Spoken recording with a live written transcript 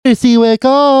AC, wake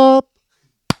up.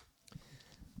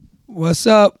 What's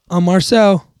up? I'm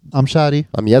Marcel. I'm Shadi.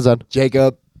 I'm Yazan.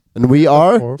 Jacob. And we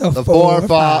are The four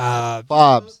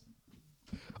fobs.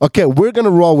 Okay, we're going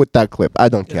to roll with that clip. I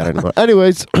don't care anymore.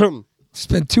 Anyways,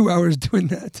 Spent 2 hours doing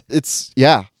that.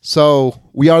 So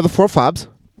we are the four fobs.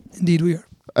 Indeed, we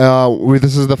are.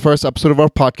 This is the first episode of our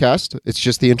podcast. It's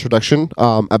just the introduction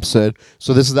episode.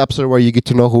 So this is the episode where you get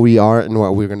to know who we are and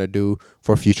what we're going to do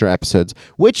for future episodes,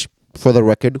 which, for the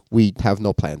record, we have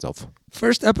no plans of.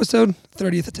 First episode,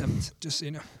 30th attempt, just so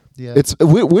you know. Yeah. It's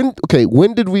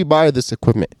when did we buy this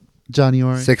equipment?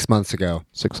 January. 6 months ago.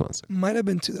 6 months. Might have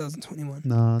been 2021.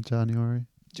 No, January.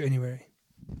 January.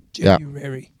 Yeah.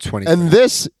 20. And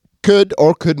this could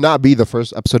or could not be the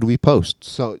first episode we post.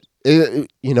 So,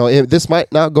 this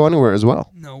might not go anywhere as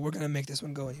well. No, we're going to make this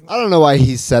one go anyway. I don't know why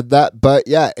he said that, but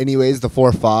yeah, anyways, the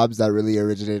four fobs, that really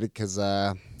originated because,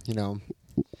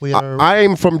 We are.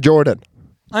 I'm from Jordan.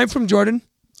 I'm from Jordan.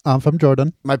 I'm from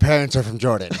Jordan. my parents are from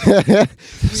Jordan.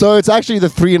 So it's actually the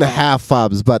 3.5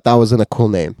 fobs, but that wasn't a cool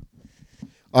name.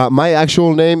 My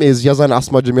actual name is Yazan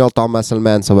Asma Jamil Tama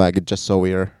Salman Sawag, just so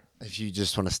we're... If you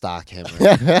just want to stalk him.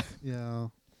 Right? Yeah.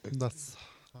 That's.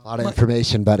 A lot of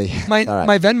information, buddy. My All right.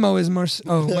 my Venmo is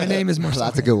Marcel. Oh, my name is Marcel.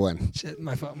 That's a good one. Shit,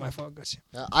 my fault. Got you.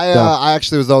 I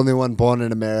actually was the only one born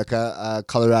in America,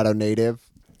 Colorado native.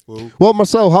 Woo. Well,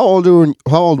 Marcel, how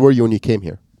old were you when you came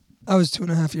here? I was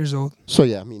 2.5 years old. So,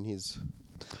 yeah, I mean, he's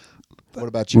What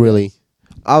about you? really...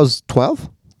 I was 12?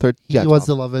 13? He Yeah, was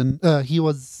 12. 11. He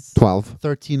was 12.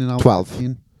 13 and I was 12.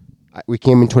 15. We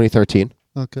came in 2013.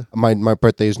 Okay. My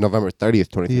birthday is November 30th,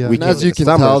 2013. Yeah. We And came as in you can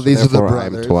December, tell, so these are the therefore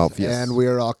brothers. I'm 12, yes. And we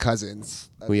are all cousins.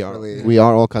 That's We are. really- We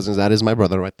are all cousins. That is my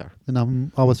brother right there.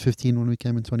 And I was 15 when we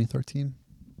came in 2013.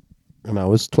 And I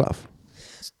was 12.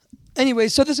 Anyway,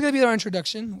 so this is going to be our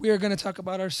introduction. We are going to talk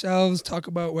about ourselves, talk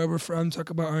about where we're from, talk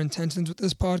about our intentions with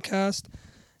this podcast,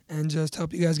 and just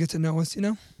help you guys get to know us,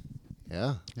 Yeah.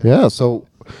 Yeah, so...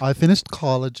 I finished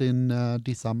college in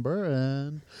December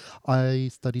and I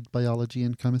studied biology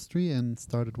and chemistry and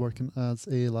started working as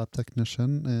a lab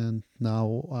technician, and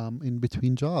now I'm in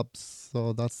between jobs.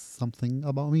 So that's something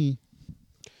about me.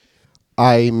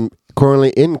 I'm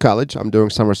currently in college. I'm doing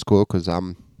summer school because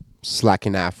I'm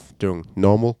slacking off during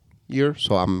normal year.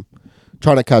 So I'm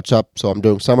trying to catch up. So I'm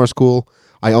doing summer school.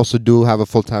 I also do have a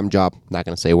full-time job. Not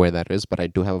going to say where that is, but I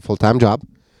do have a full-time job.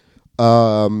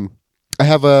 I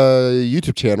have a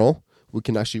YouTube channel. We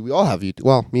all have YouTube.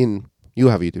 Well, me and you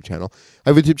have a YouTube channel. I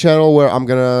have a YouTube channel where I'm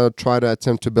going to try to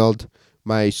attempt to build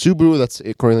my Subaru that's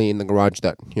currently in the garage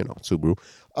Subaru.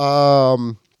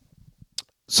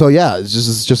 So yeah, it's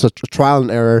just a trial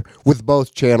and error with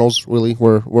both channels. Really,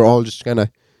 we're all just kind of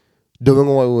doing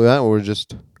what we want. We're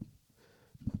just,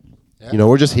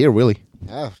 we're just here. Really,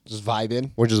 Yeah, just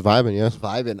vibing. we're just vibing. Yeah.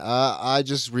 Vibing. I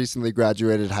just recently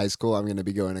graduated high school. I'm going to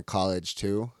be going to college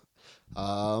too.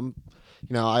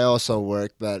 I also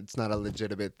work, but it's not a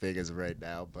legitimate thing as of right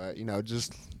now. But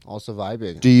just also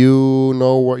vibing. Do you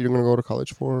know what you're gonna go to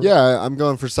college for? Yeah, I'm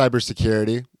going for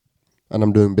cybersecurity. And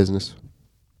I'm doing business.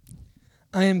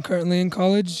 I am currently in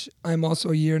college. I'm also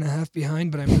a year and a half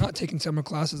behind, but I'm not taking summer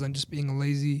classes. I'm just being a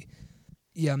lazy.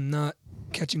 Yeah, I'm not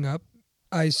catching up.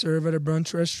 I serve at a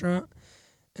brunch restaurant,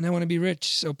 and I want to be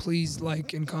rich. So please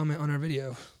like and comment on our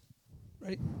video.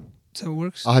 Right? So it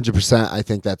works. 100%. I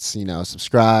think that's,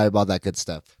 subscribe, all that good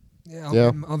stuff. Yeah,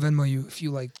 I'll Venmo you if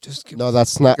you like. Just give No,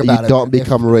 that's not. Think You about it. don't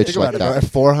become rich Think like about it, bro. that.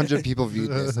 If 400 people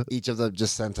viewed this, each of them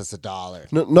just sent us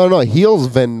 $1. No. He'll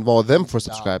Venmo them for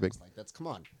subscribing. Like, that's come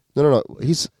on. No.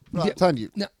 He's Bro, Yeah. I'm telling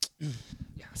you, No.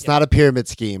 it's not a pyramid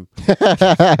scheme.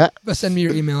 But send me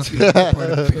your email if you're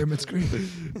part of the pyramid screen.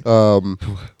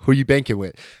 Who you banking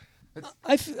with?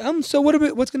 So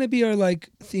what's gonna be our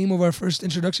theme of our first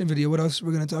introduction video? What else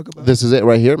we're gonna talk about? This is it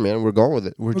right here, man. We're going with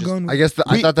it. We're going. I guess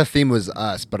I thought the theme was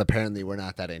us, but apparently we're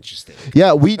not that interested.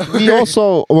 Yeah, we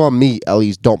also, me at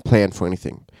least, don't plan for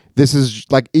anything. This is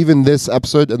even this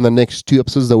episode and the next 2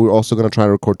 episodes that we're also going to try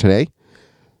to record today.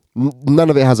 None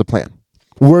of it has a plan.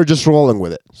 We're just rolling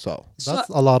with it. So That's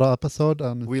a lot of episode.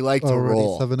 And We like to already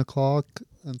roll. 7 o'clock.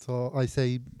 And so I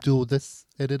say do this,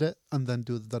 edit it, and then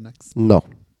do the next. no,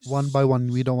 One by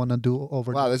one. We don't want to do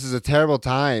over. Wow, this is a terrible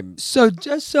time. So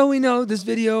just so we know, this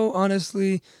video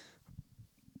honestly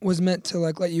was meant to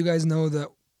let you guys know that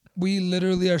we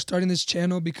literally are starting this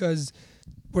channel because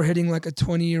we're hitting a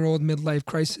 20-year-old midlife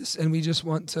crisis, and we just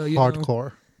want to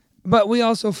Hardcore. But we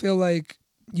also feel like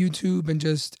YouTube and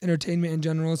just entertainment in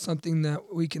general is something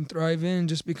that we can thrive in,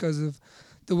 just because of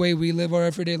the way we live our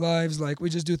everyday lives. We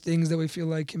just do things that we feel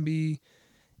like can be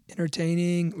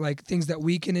entertaining, things that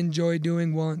we can enjoy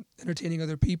doing while entertaining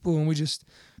other people, and we just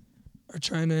are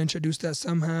trying to introduce that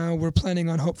somehow. We're planning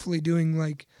on hopefully doing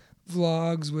like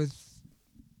vlogs with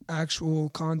actual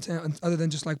content other than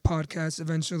just like podcasts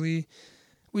eventually.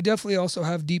 We definitely also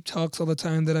have deep talks all the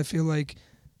time that I feel like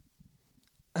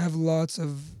I have lots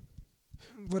of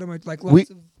lots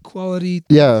of quality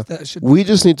Yeah, that should we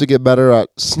just need to get better at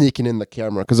sneaking in the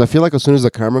camera because I feel like as soon as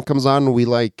the camera comes on, we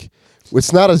like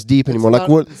it's not as deep anymore.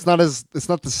 It's not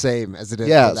the same as it is.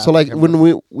 Yeah, without so like the camera.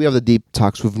 when we have the deep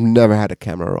talks, we've never had a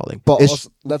camera rolling. But It's- also,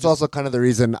 that's also kind of the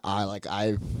reason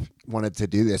I wanted to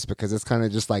do this, because it's kind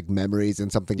of just like memories and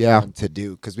something Yeah. fun to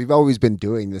do, because we've always been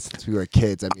doing this since we were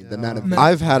kids. I mean, the amount of Yeah.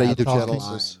 I've had a videos YouTube online.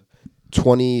 channel since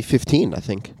 2015, I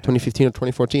think 2015 or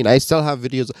 2014. I still have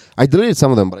videos. I deleted some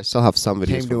of them, but I still have some videos.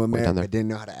 Came to from way down America, there. didn't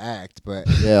know how to act, but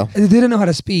Yeah. They didn't know how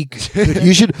to speak.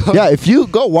 You should. Yeah, if you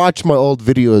go watch my old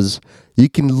videos, you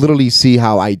can literally see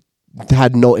how I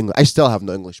had no English. I still have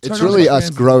no English. it's Turn on really the us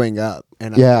translate. growing up,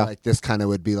 and I Yeah. feel like this kind of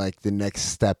would be like the next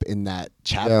step in that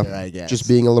chapter, Yeah. I guess. Just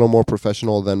being a little more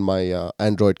professional than my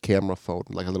Android camera phone,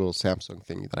 like a little Samsung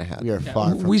thing that I had. we are Yeah,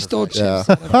 far from we stole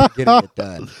perfection. chips. Yeah. Getting it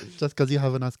done. Just because you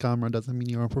have a nice camera doesn't mean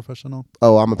you're a professional.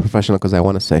 Oh, I'm a professional because I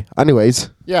want to say. Anyways,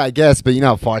 Yeah, I guess, but you know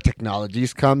how far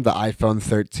technology's come. The iPhone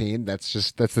 13, that's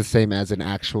the same as an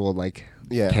actual like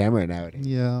yeah. camera nowadays.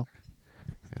 Yeah.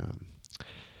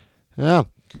 Yeah.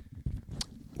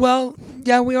 Well,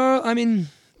 yeah, we are. I mean,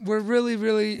 we're really,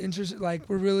 really interested. Like,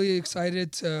 we're really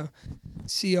excited to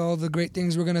see all the great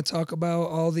things we're going to talk about,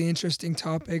 all the interesting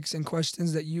topics and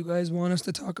questions that you guys want us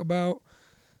to talk about.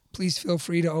 Please feel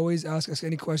free to always ask us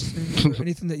any questions or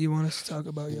anything that you want us to talk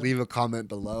about. Yeah. Leave a comment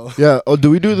below. Yeah. Oh, do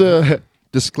we do the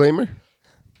disclaimer?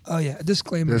 Oh, yeah. A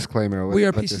disclaimer. Disclaimer. We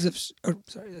are what pieces of.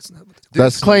 Sorry, that's not what the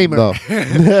Disclaimer. No.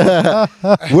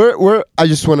 we're. I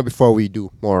just want to before we do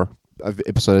more of the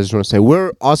episode. I just want to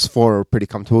say us four are pretty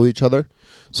comfortable with each other.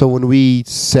 So when we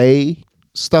say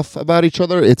stuff about each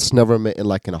other, it's never meant in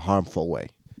like in a harmful way.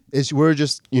 We're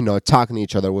just talking to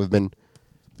each other. We've been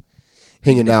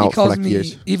hanging out for like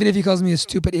years. Even if he calls me a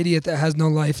stupid idiot that has no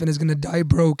life and is going to die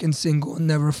broke and single and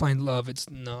never find love, it's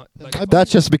not. Like,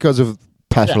 That's just because of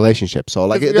past Yeah. relationships. So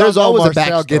like We all there's know always a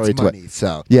Marcel backstory gets to money, it.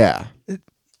 so Yeah,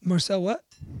 Marcel, what?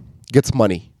 gets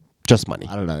money, just money.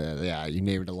 I don't know. Yeah, you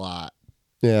named a lot.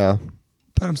 Yeah,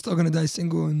 But I'm still going to die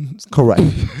single and. correct,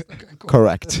 Okay, cool.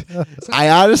 correct. I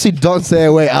honestly don't say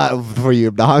a way out for you,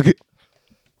 dog.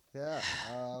 Yeah.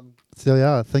 So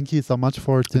yeah, thank you so much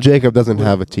for tuning Jacob doesn't with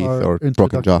have a teeth our or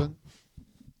broken jaw. introduction.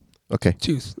 Okay,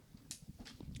 Tooth.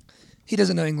 He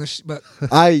doesn't know English, but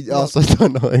I also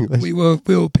don't know English. we will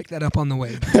pick that up on the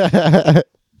way.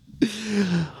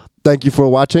 Thank you for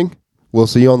watching. We'll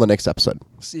see you on the next episode.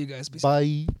 See you guys. Peace.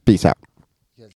 Bye. Peace out.